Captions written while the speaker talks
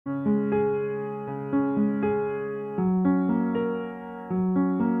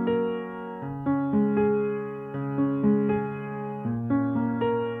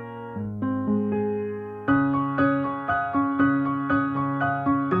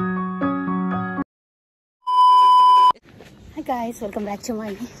guys, welcome back to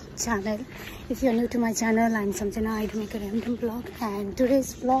my channel. If you're new to my channel, I'm Samjana. I do make a random vlog, and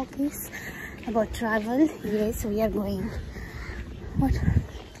today's vlog is about travel. Yes, we are going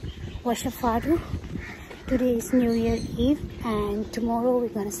Vashafaru. Today is New Year Eve, and tomorrow we're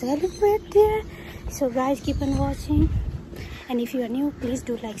gonna celebrate there. So guys, keep on watching, and if you are new, please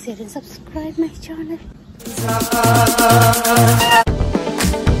do like, share and subscribe my channel.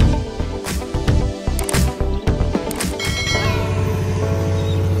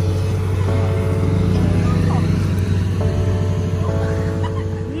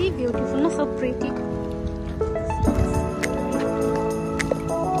 So pretty.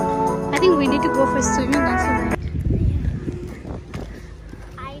 I think we need to go for swimming also.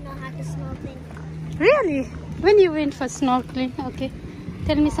 I know how to snorkel. Really? When you went for snorkeling? Okay.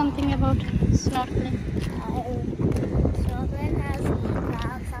 Tell me something about snorkeling. Snorkeling has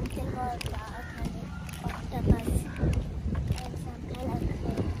something called octopus and something like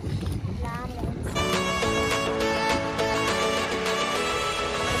lamb.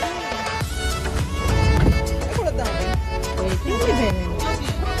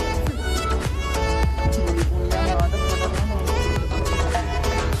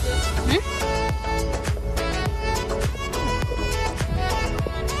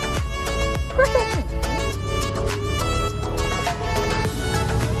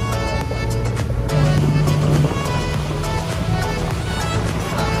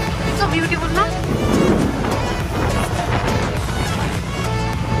 So beautiful, no?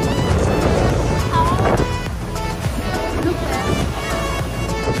 Look there.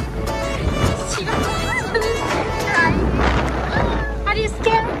 Are you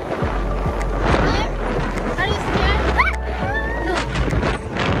scared? Are you scared? No.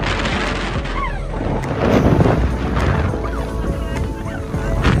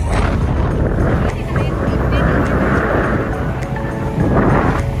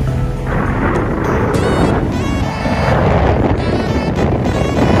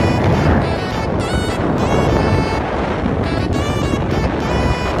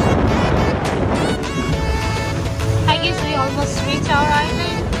 I guess we almost reach our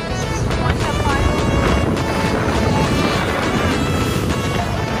island. This is Vashafaru.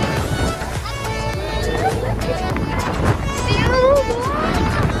 See you.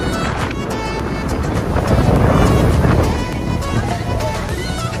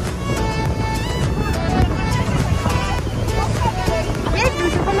 Very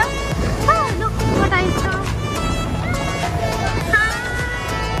beautiful, no? Oh, look what I saw. Hi,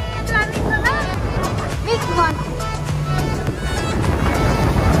 flamingo, big one.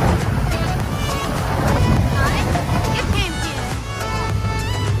 You came here.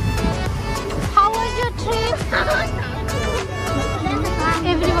 How was your trip?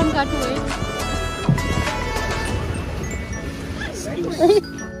 Everyone got wet.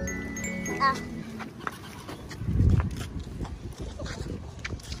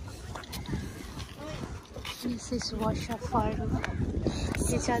 This is Vashafaru.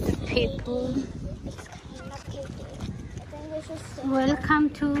 These are the people. Welcome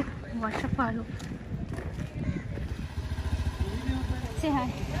to Vashafaru. Say hi.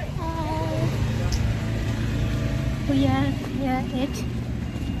 We are here at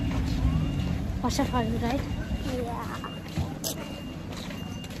Vashafaru, right? Yeah.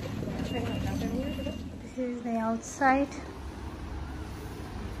 This is the outside.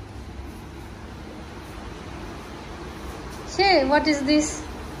 Say, what is this?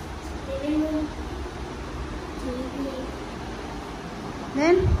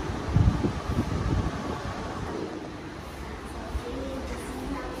 Then?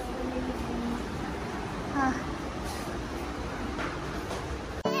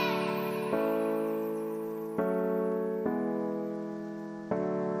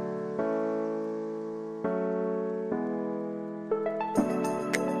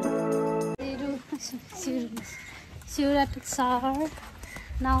 Shivratik Sahar.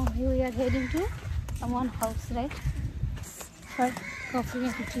 Now we are heading to someone house, right? For coffee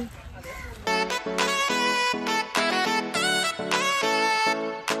and tea.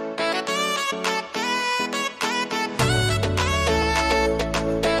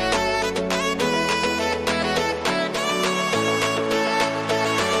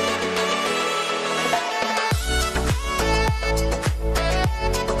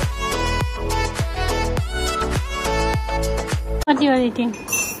 What you are eating?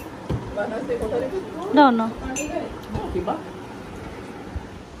 No.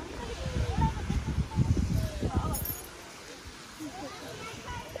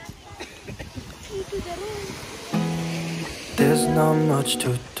 There's not much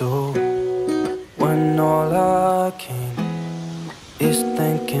to do when all I came is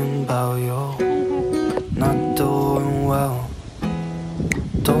thinking about you. Not doing well,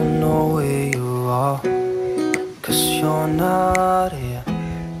 don't know where you are, 'cause you're not here.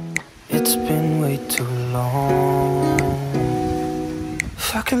 It's been way too long.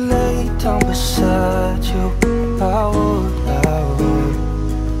 If I could lay down beside you, I would,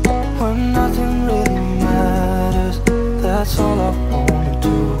 when nothing really matters, that's all I wanna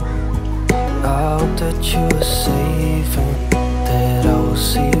do. I hope that you are safe and that I will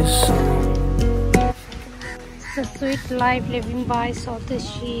see you soon. It's a sweet life living by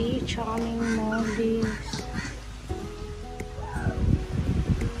Sotashi, charming Maldives.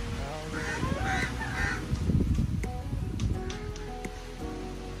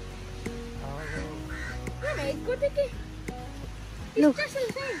 Look,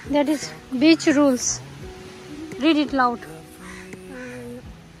 that is beach rules. Read it loud.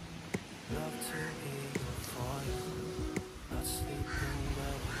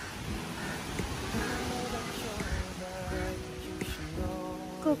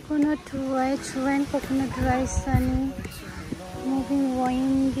 Coconut white rain, coconut rice sunny, moving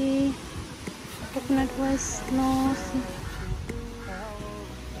windy, coconut white snow.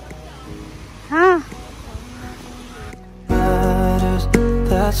 Huh?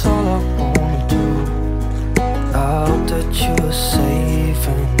 That's all I wanna do. I hope that you are safe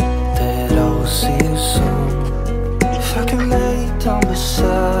and that I will see you soon. If I can lay down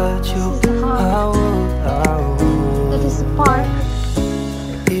beside you, I would. That is a park.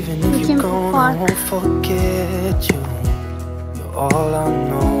 Even if you're gone, I won't forget you. You're all I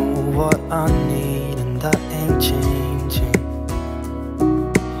know, what I need, and that ain't changing.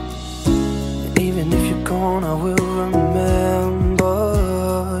 Even if you're gone, I will remember.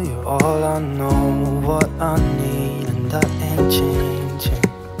 You're all I know, what I need, and that ain't changing.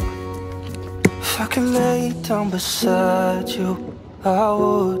 If I could lay down beside you, I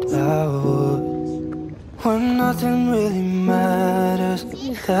would. When nothing really matters,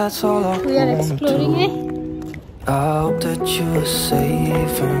 that's all I We are wanna exploring do. it. I hope that you are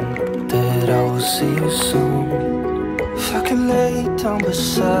safe and that I will see you soon. If I could lay down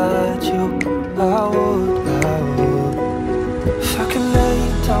beside you, I would. If I could lay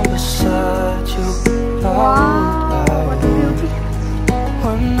down beside you, I What a beauty.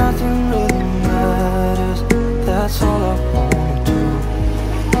 When nothing really matters, that's all I wanna do.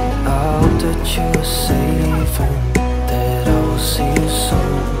 I hope that you are safe and that I will see you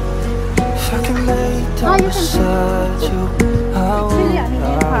soon. If I can lay down beside you, I Actually, I mean,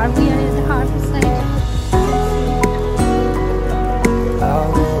 we are in the harbor side.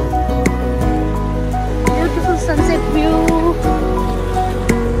 Beautiful sunset view.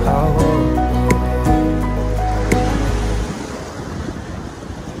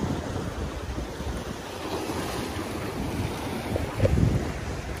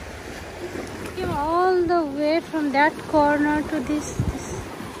 Came all the way from that corner to this.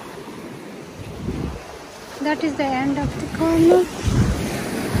 That is the end of the corner.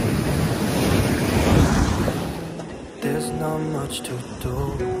 There's not much to do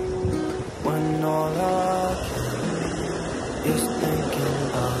when all I can is thinking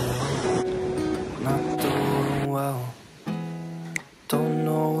about you. Not doing well, don't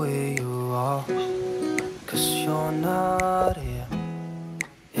know where you are, 'cause you're not here.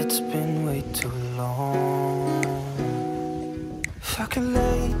 It's been way too long. If I could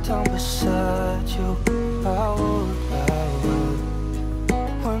lay down beside you, I would.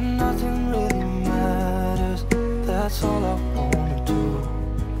 When nothing really matters, that's all I wanna do.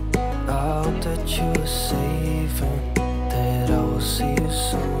 I hope that you are safe and that I will see you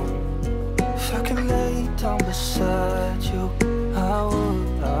soon. If I could lay down beside you, I would.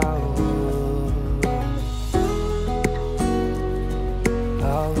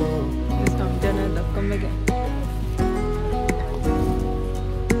 Come again.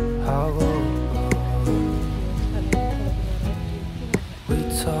 We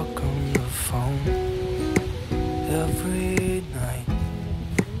talk on the phone every night.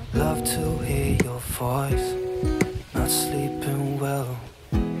 Love to hear your voice. Not sleeping well,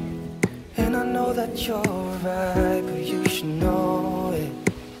 and I know that you're right, but you should know it.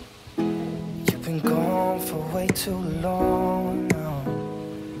 You've been gone for way too long now.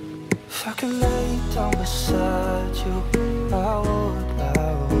 If I could lay down beside you, I would.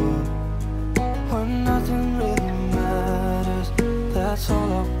 When nothing really matters, that's all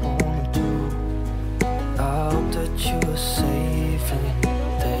I wanna do. I hope that you are safe and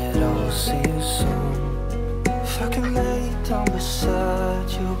that I will see you soon. If I could lay down beside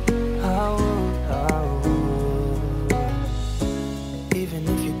you, I would. Even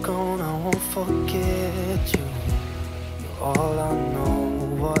if you're gone, I won't forget you. You're all I know.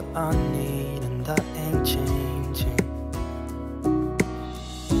 I need, and that ain't changing.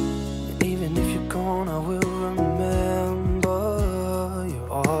 And even if you're gone, I will remember. You're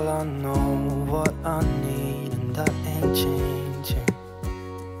all I know, what I need, and that ain't changing.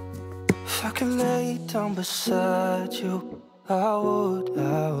 If I could lay down beside you, I would.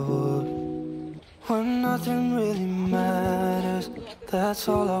 When nothing really matters, that's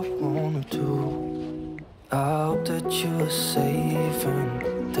all I wanna do. I hope that you are safe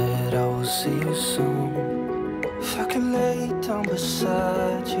and that I will see you soon. If I could lay down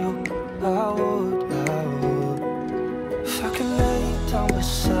beside you, I would. If I could lay down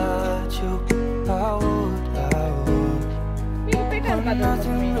beside you, I would. When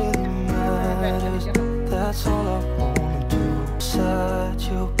nothing really matters, that's all I wanna do. Beside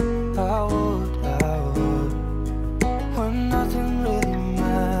you, I would. When nothing really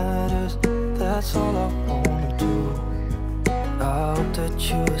matters, that's all I wanna do. I hope that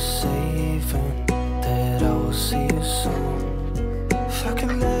you are safe and that I will see you soon. If I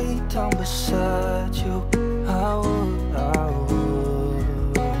could lay down beside you, I would.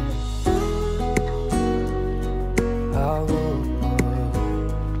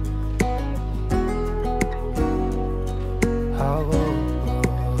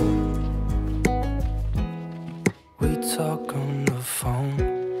 We talk on the phone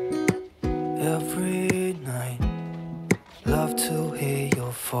every night. Love to hear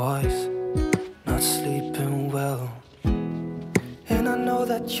your voice. Not sleeping well, and I know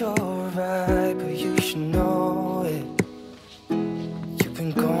that you're right, but you should know it. You've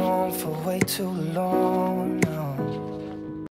been gone for way too long now.